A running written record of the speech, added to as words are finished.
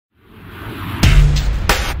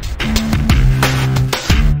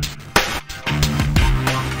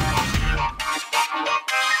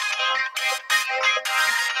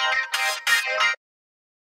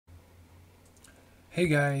Hey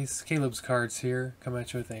guys, Caleb's Cards here, coming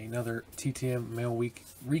at you with another TTM Mail Week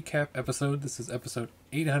recap episode. This is episode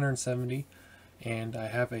 870, and I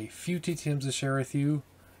have a few TTMs to share with you,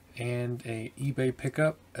 and a eBay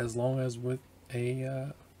pickup, as long as with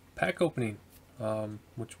a pack opening,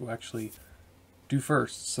 which we'll actually do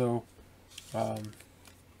first. So,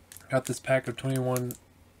 got this pack of 21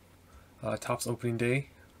 Topps opening day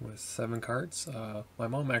with 7 cards. My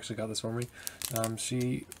mom actually got this for me.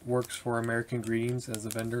 She works for American Greetings as a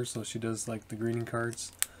vendor, so she does like the greeting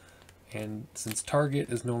cards. And since Target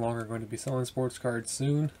is no longer going to be selling sports cards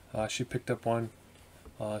soon, she picked up one.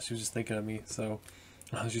 She was just thinking of me, so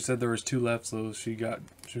she said there was 2 left, so she was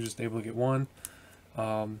just able to get one.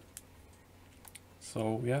 So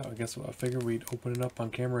yeah, I guess I figured we'd open it up on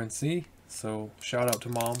camera and see. So shout out to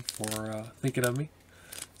Mom for thinking of me.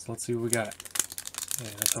 So let's see what we got. And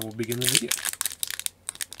that's how we'll begin the video.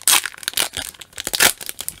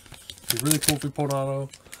 It'd be really cool if we pulled auto.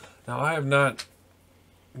 Now, I have not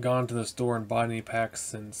gone to the store and bought any packs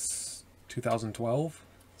since 2012,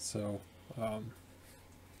 so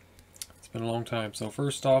it's been a long time. So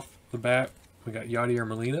first off the bat, we got Yadier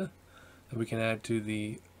Molina that we can add to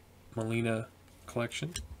the Molina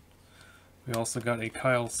collection. We also got a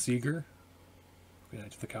Kyle Seager. We can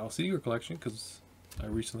add to the Kyle Seager collection because I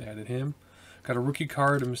recently added him. Got a rookie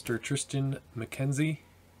card of Mr. Tristan McKenzie.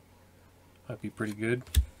 Might be pretty good.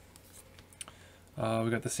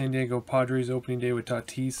 We got the San Diego Padres opening day with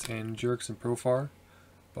Tatis and Jerks and Profar,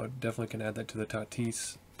 but definitely can add that to the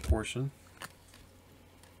Tatis portion.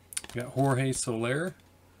 We got Jorge Soler,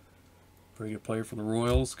 pretty good player for the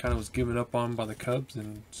Royals. Kind of was given up on by the Cubs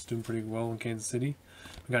and just doing pretty well in Kansas City.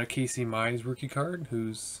 We got a Casey Mize rookie card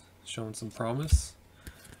who's showing some promise.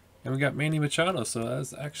 And we got Manny Machado, so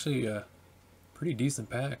that's actually a pretty decent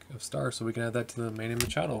pack of stars, so we can add that to the Manny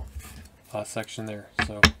Machado section there.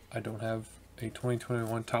 So I don't have a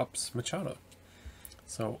 2021 Topps Machado,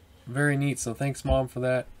 so very neat. So thanks, Mom, for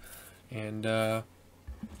that. And yeah,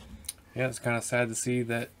 it's kind of sad to see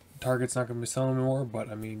that Target's not going to be selling anymore, but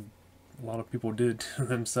I mean, a lot of people did to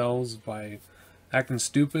themselves by acting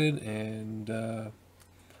stupid and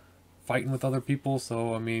fighting with other people.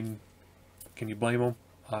 So I mean, can you blame them?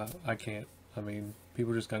 I can't. I mean,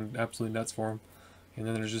 people just got absolutely nuts for them. And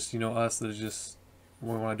then there's just, you know, us that is just,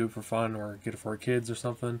 we want to do it for fun or get it for our kids or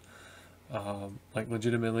something, like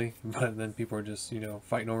legitimately. But then people are just, you know,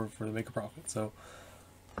 fighting over for to make a profit. So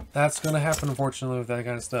that's going to happen, unfortunately, with that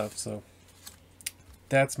kind of stuff. So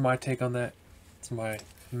that's my take on that. It's my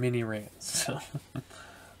mini rant. So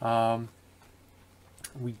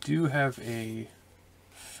we do have a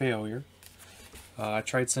failure. I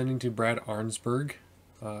tried sending to Brad Arnsberg.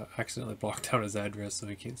 Accidentally blocked out his address, so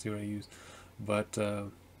he can't see what I use. But I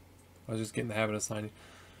was just getting the habit of signing.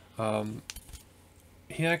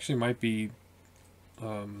 He actually might be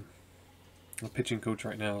a pitching coach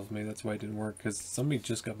right now. Maybe that's why it didn't work, because somebody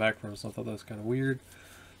just got back from him, so I thought that was kind of weird.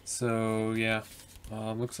 So yeah,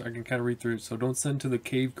 looks like I can kind of read through. So don't send to the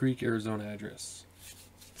Cave Creek, Arizona address.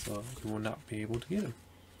 So you will not be able to get him.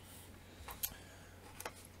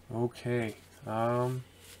 Okay.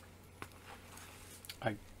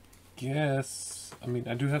 I guess, I mean,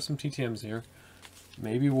 I do have some TTMs here.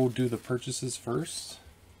 Maybe we'll do the purchases first.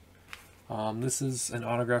 This is an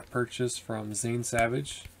autograph purchase from Zane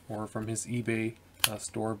Savage, or from his eBay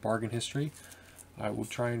store, Bargain History. I will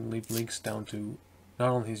try and leave links down to not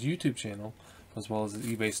only his YouTube channel, as well as his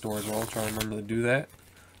eBay store as well. I'll try and remember to do that.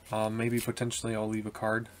 Maybe potentially I'll leave a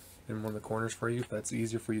card in one of the corners for you, if that's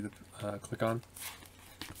easier for you to click on.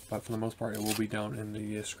 But for the most part, it will be down in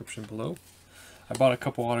the description below. I bought a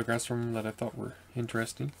couple autographs from him that I thought were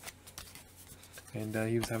interesting, and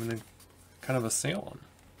he was having a kind of a sale on them.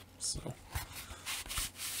 So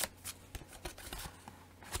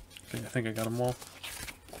okay, I think I got them all.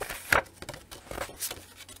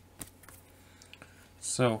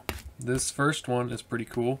 So this first one is pretty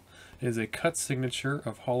cool. It is a cut signature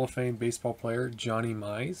of Hall of Fame baseball player Johnny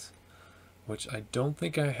Mize, which I don't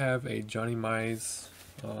think I have a Johnny Mize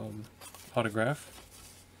autograph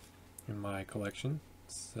in my collection,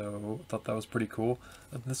 so I thought that was pretty cool.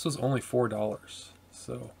 This was only $4,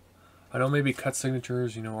 so I know maybe cut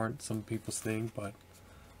signatures, you know, aren't some people's thing, but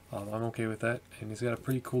I'm okay with that. And he's got a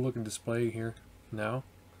pretty cool looking display here now,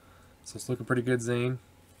 so it's looking pretty good, Zane.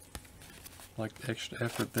 Like the extra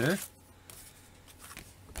effort there.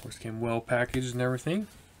 Of course, came well packaged and everything.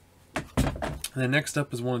 And then next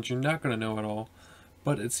up is one that you're not going to know at all,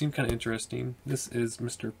 but it seemed kind of interesting. This is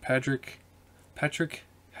Mr. Patrick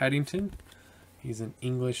Haddington. He's an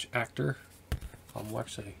English actor. I'll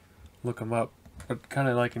actually look him up, but kind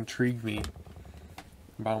of like intrigued me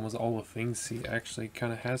bottom was all the things he actually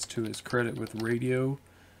kind of has to his credit with radio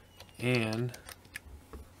and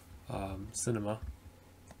cinema.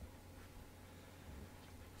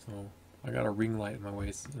 So I got a ring light in my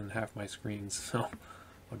waist and half my screen, so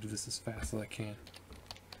I'll do this as fast as I can.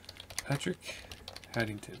 Patrick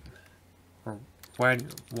Haddington, or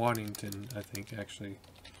Waddington, I think, actually.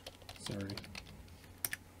 Sorry.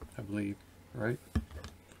 I believe, right?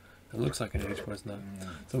 It looks like an H, but it's not.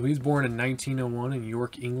 So he's born in 1901 in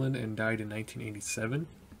York, England, and died in 1987.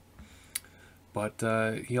 But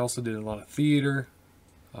he also did a lot of theater.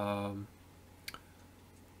 But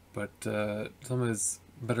some of his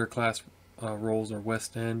better class roles are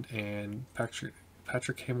West End and Patrick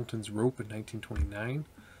Hamilton's Rope in 1929.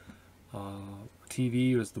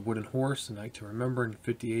 TV was The Wooden Horse, A Night to Remember in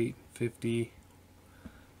 58, 50.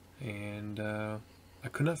 And I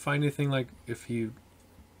could not find anything like if he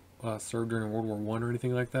served during World War I or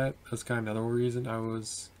anything like that. That's kind of another reason I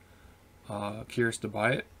was curious to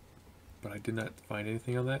buy it, but I did not find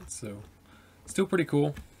anything on that, so still pretty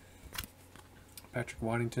cool. Patrick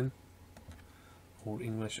Waddington, old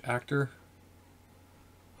English actor.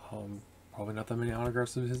 Probably not that many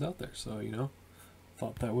autographs of his out there, so you know,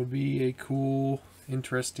 thought that would be a cool,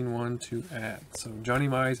 interesting one to add. So Johnny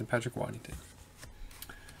Mize and Patrick Waddington.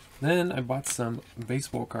 Then I bought some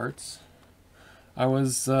baseball cards. I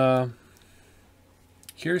was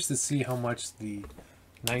curious to see how much the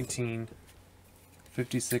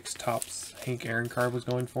 1956 Topps Hank Aaron card was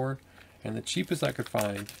going for, and the cheapest I could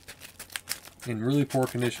find in really poor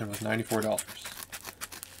condition was $94.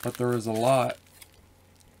 But there was a lot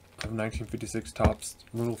of 1956 Topps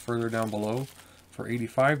a little further down below for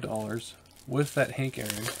 $85 with that Hank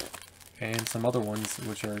Aaron and some other ones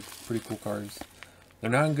which are pretty cool cards. They're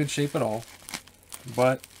not in good shape at all,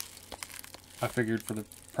 but I figured for the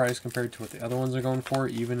price compared to what the other ones are going for,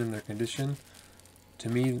 even in their condition, to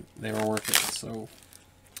me they were worth it. So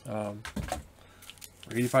for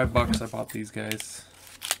 85 bucks I bought these guys.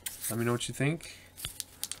 Let me know what you think.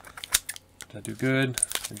 Did I do good?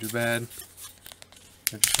 Did I do bad?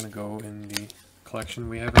 They're just gonna go in the collection.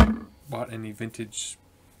 We haven't bought any vintage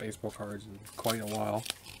baseball cards in quite a while.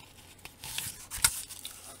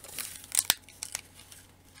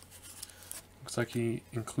 Looks like he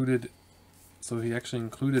included, so he actually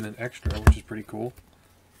included an extra, which is pretty cool.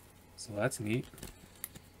 So that's neat.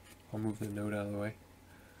 I'll move the note out of the way.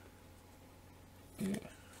 Yeah.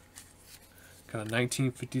 Got a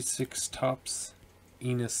 1956 Topps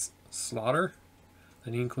Enos Slaughter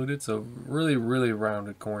that he included. So really, really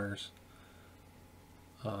rounded corners.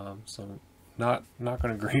 So not going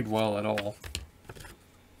to grade well at all.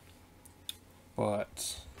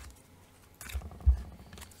 But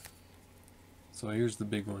so here's the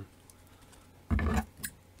big one.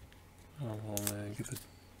 Oh, man, get the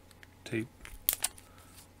tape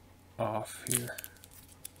off here.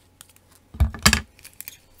 I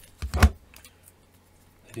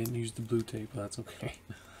didn't use the blue tape, but that's okay.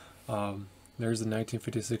 There's the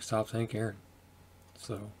 1956 Topps Hank Aaron.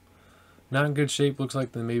 So not in good shape. Looks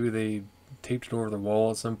like maybe they taped it over the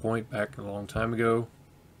wall at some point back a long time ago.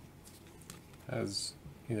 Has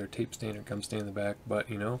either tape stain or gum stain in the back, but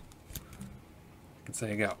you know, I can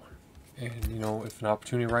say I got one. And you know, if an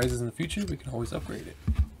opportunity arises in the future, we can always upgrade it.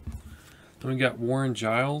 Then we got Warren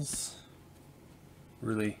Giles.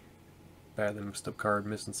 Really badly messed up card,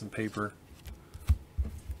 missing some paper.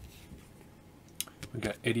 We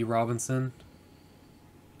got Eddie Robinson.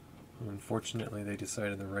 Unfortunately, they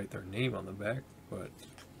decided to write their name on the back, but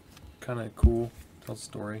kind of cool. Tells a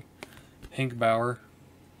story. Hank Bauer.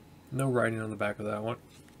 No writing on the back of that one.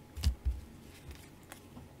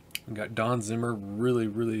 We got Don Zimmer. Really,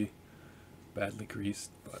 really badly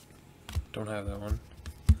creased, but don't have that one.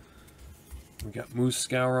 We got Moose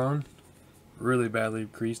Scouron. Really badly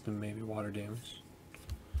creased and maybe water damage.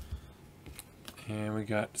 And we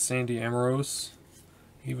got Sandy Amorose.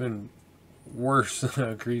 Even worse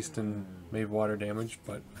creased and maybe water damage,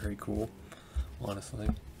 but very cool, honestly,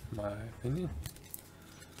 in my opinion.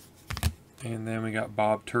 And then we got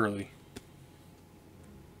Bob Turley.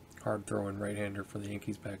 Hard throwing right-hander for the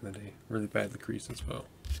Yankees back in the day. Really badly creased as well.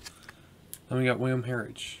 Then we got William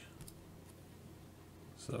Harridge.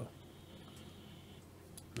 So,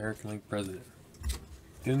 American League president.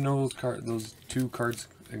 Didn't know those two cards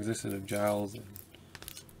existed of Giles and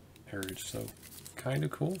Harridge, so kind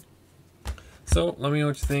of cool. So let me know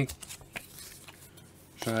what you think.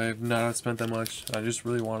 Should I have not spent that much? I just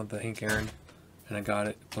really wanted the Hank Aaron, and I got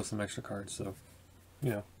it plus some extra cards. So,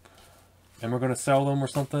 you know, am I going to sell them or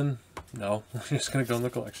something? No, I'm just going to go in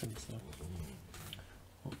the collection. So,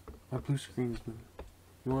 my blue screen's been.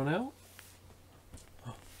 You want out?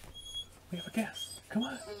 Oh. We have a guest. Come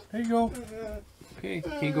on. There you go. Okay,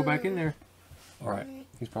 can't go back in there. Alright.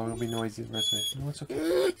 He's probably going to be noisy the rest of it. No, it's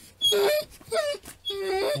okay.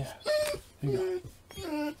 Yeah. There you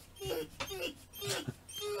go.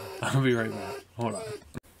 I'll be right back. Hold on.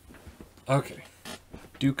 Okay.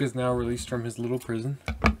 Duke is now released from his little prison.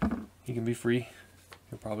 He can be free.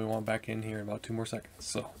 He'll probably want back in here in about 2 more seconds.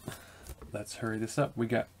 So, let's hurry this up. We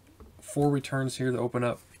got 4 returns here to open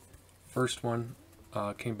up. First one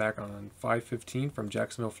came back on 5/15 from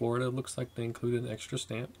Jacksonville, Florida. Looks like they included an extra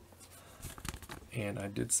stamp. And I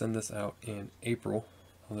did send this out in April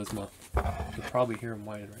of this month. You'll probably hear him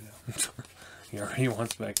whining right now. He already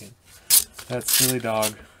wants back in. That silly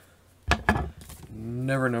dog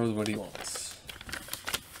never knows what he wants.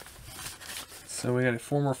 So we got a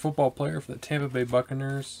former football player for the Tampa Bay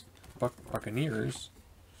Buccaneers,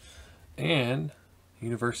 and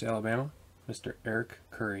University of Alabama, Mr. Eric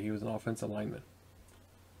Curry. He was an offensive lineman.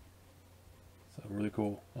 So really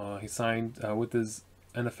cool. He signed with his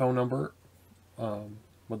NFL number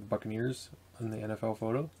with the Buccaneers in the NFL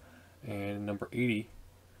photo, and number 80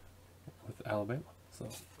 with Alabama. So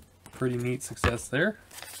pretty neat success there.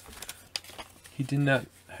 He did not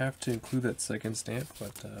have to include that second stamp,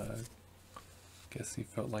 but guess he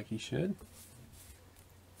felt like he should.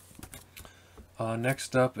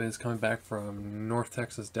 Next up is coming back from North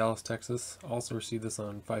Texas, Dallas, Texas. Also received this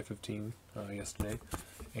on 5/15 yesterday,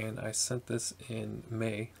 and I sent this in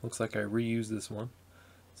May. Looks like I reused this one,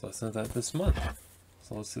 so I sent that this month.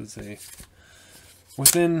 So this is a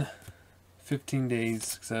within 15 days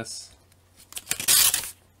success.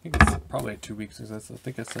 I think it's probably a 2-week success. I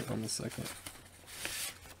think I sent on the 2nd.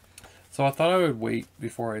 So I thought I would wait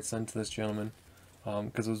before I'd send to this gentleman,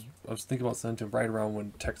 because I was thinking about sending to him right around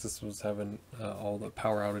when Texas was having all the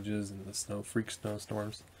power outages and the freak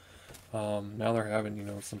snowstorms. Now they're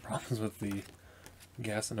having some problems with the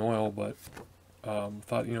gas and oil, but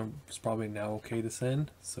thought it's probably now okay to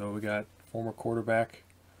send. So we got former quarterback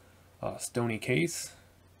Stoney Case,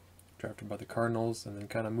 drafted by the Cardinals, and then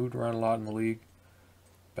kind of moved around a lot in the league,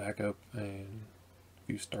 backup and a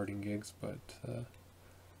few starting gigs, but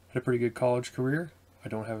had a pretty good college career. I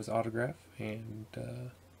don't have his autograph, and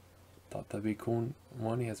thought that'd be a cool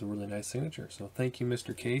one. He has a really nice signature. So thank you,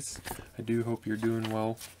 Mr. Case. I do hope you're doing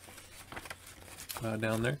well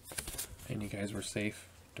down there, and you guys were safe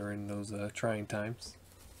during those trying times.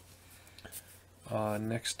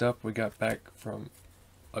 Next up, we got back from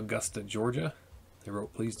Augusta, Georgia. They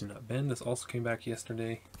wrote, "Please do not bend." This also came back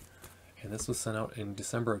yesterday, and this was sent out in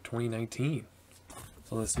December of 2019.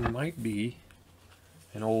 So this might be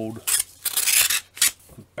an old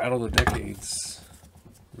Battle of the Decades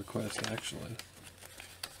request, actually.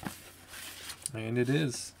 And it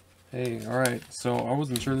is. Hey, alright, so I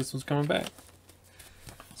wasn't sure this was coming back.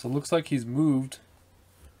 So it looks like he's moved,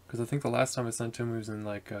 because I think the last time I sent to him he was in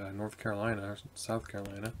like North Carolina or South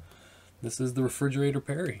Carolina. This is the Refrigerator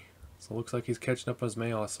Perry. So it looks like he's catching up on his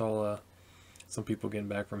mail. I saw some people getting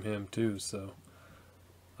back from him too. So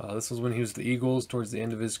this was when he was the Eagles towards the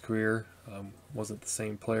end of his career. Wasn't the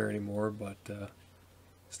same player anymore, but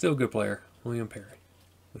still a good player. William Perry,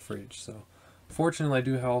 the fridge. So fortunately, I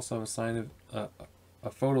do also have a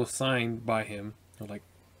photo signed by him, like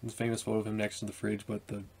this famous photo of him next to the fridge, but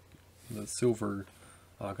the silver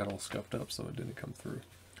got all scuffed up, so it didn't come through.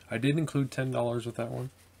 I did include $10 with that one.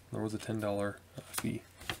 There was a $10 fee,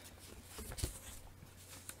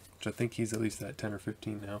 which I think he's at least at 10 or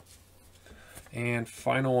 15 now. And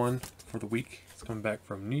final one for the week. It's coming back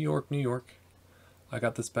from New York, New York. I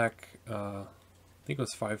got this back, I think it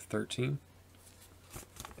was 5/13,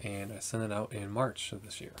 and I sent it out in March of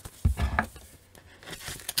this year.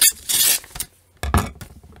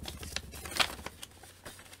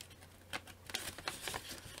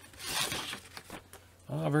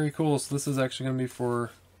 Very cool. So this is actually going to be for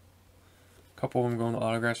a couple of them going to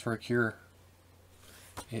Autographs for a Cure.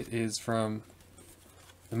 It is from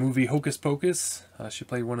the movie Hocus Pocus. She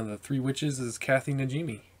played one of the 3 witches as Kathy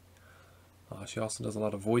Najimy. She also does a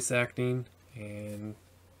lot of voice acting and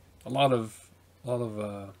a lot of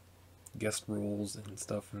guest roles and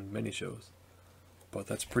stuff in many shows. But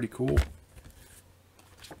that's pretty cool.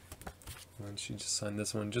 And she just signed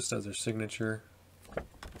this one just as her signature.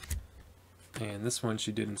 And this one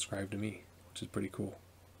she did inscribe to me, which is pretty cool.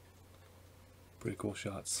 Pretty cool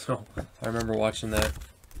shots. So I remember watching that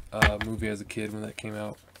movie as a kid when that came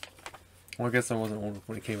out. Well, I guess I wasn't old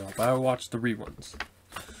when it came out, but I watched the reruns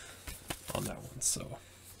on that one. So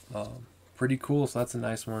pretty cool. So that's a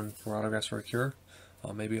nice one for Autographs for a Cure.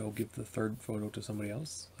 Maybe I'll give the 3rd photo to somebody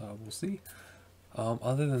else. We'll see.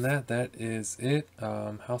 Other than that, that is it.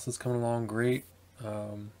 House is coming along great.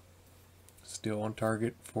 still on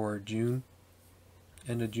target for June,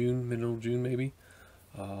 end of June, middle of June maybe.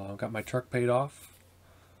 Got my truck paid off,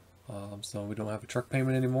 so we don't have a truck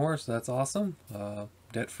payment anymore, so that's awesome.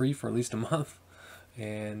 Debt free for at least a month,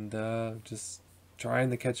 and just trying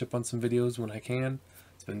to catch up on some videos when I can.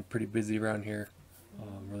 It's been pretty busy around here.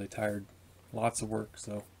 I'm really tired, lots of work.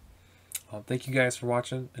 So thank you guys for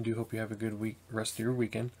watching. I do hope you have a good week, rest of your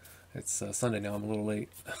weekend. It's Sunday now, I'm a little late,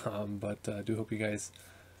 but I do hope you guys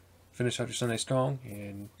finish out your Sunday strong,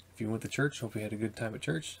 and if you went to church, hope you had a good time at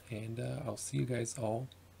church, and I'll see you guys all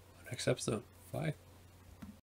next episode. Bye.